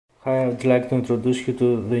Hi, I would like to introduce you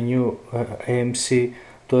to the new AMC1280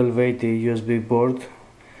 USB board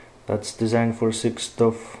that's designed for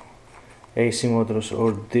 6-stop AC motors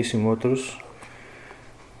or DC motors.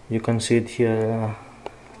 You can see it here,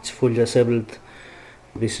 it's fully assembled.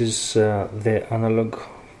 This is the analog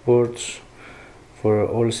boards for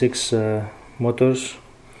all 6 motors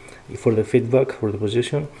for the feedback, for the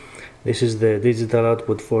position. This is the digital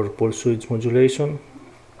output for pulse width modulation,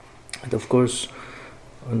 and of course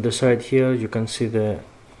on the side here you can see the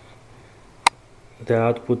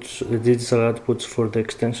outputs, the digital outputs for the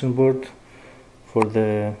extension board, for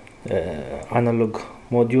the analog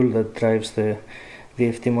module that drives the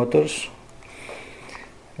VFD motors,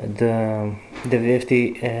 and the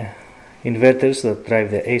VFD inverters that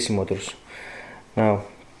drive the AC motors. Now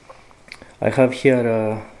I have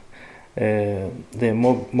here the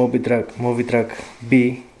Movitrac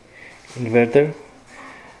B inverter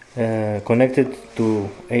connected to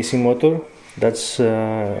AC motor. That's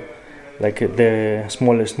like the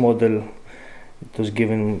smallest model. It was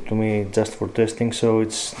given to me just for testing, so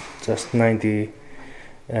it's just 90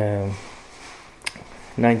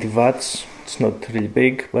 watts. It's not really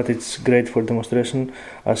big, but it's great for demonstration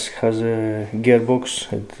as it has a gearbox.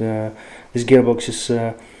 This gearbox is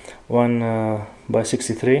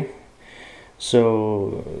 1/63,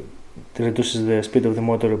 so it reduces the speed of the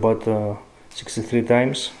motor about 63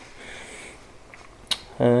 times.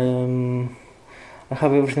 I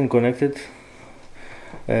have everything connected.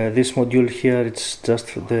 This module here, it's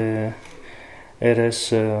just the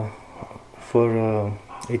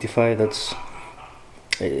RS485. That's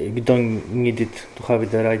you don't need it to have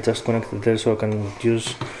it there. I just connected there so I can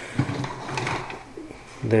use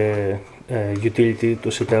the utility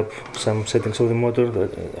to set up some settings of the motor.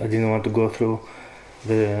 That I didn't want to go through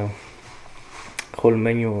the whole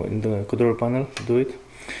menu in the control panel to do it.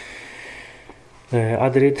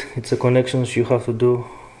 Under it's the connections you have to do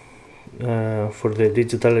for the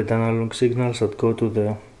digital and analog signals that go to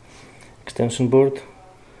the extension board.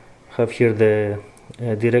 I have here the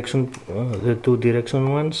the 2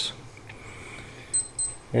 direction ones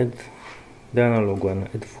and the analog one,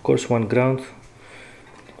 and of course one ground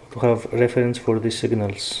to have reference for these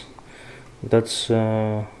signals. That's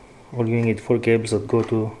all you need, 4 cables that go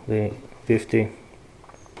to the VFD.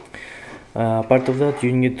 Part of that,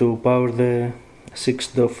 you need to power the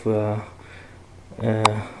 6-stop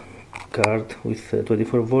card with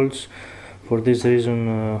 24 volts. For this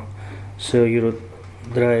reason, so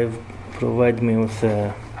Eurodrive provide me with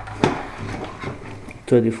a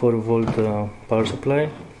 24 volt power supply.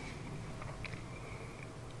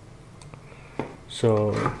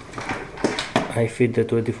 So I feed the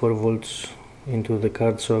 24 volts into the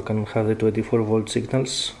card so I can have the 24 volt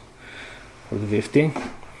signals for the VFD.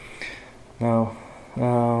 Now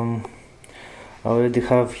I already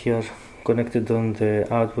have here connected on the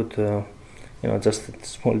output, just a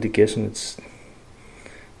small indication. It's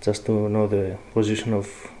just to know the position of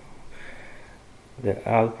the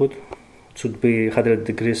output. It should be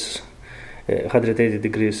 180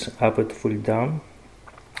 degrees up and fully down.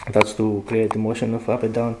 That's to create the motion of up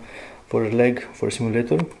and down for a leg for a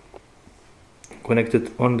simulator.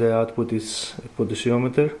 Connected on the output is a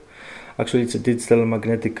potentiometer. Actually, it's a digital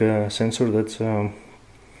magnetic sensor that's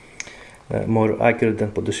more accurate than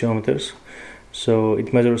potentiometers. So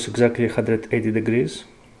it measures exactly 180 degrees.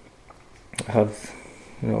 I have,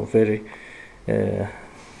 very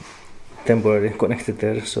temporary connected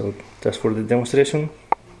there, so just for the demonstration.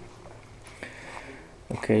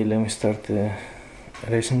 Okay, let me start the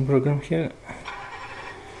racing program here.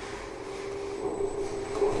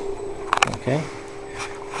 Okay,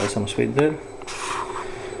 there's some speed there.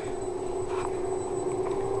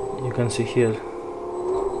 You can see here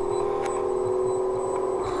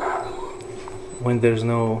when there's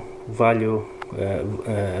no value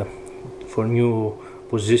for new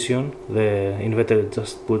position, the inverter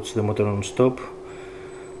just puts the motor on stop.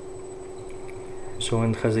 So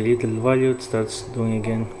when it has a little value, it starts doing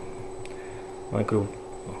again micro.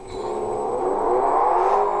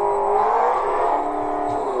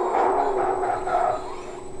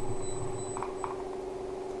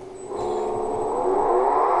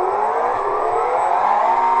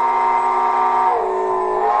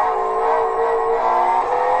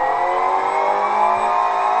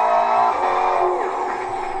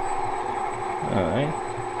 Alright,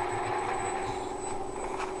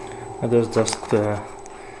 that was just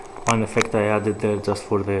one effect I added there just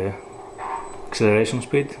for the acceleration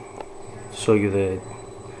speed, to show you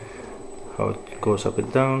how it goes up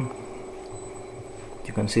and down.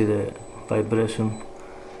 You can see the vibration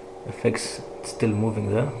effects still moving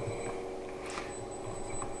there.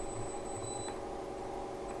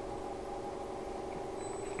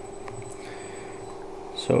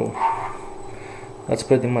 So that's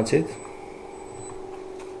pretty much it.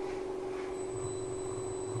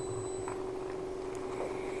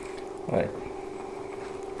 Right.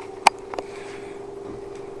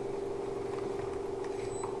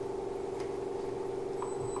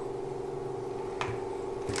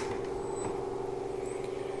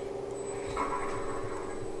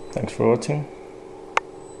 Thanks for watching.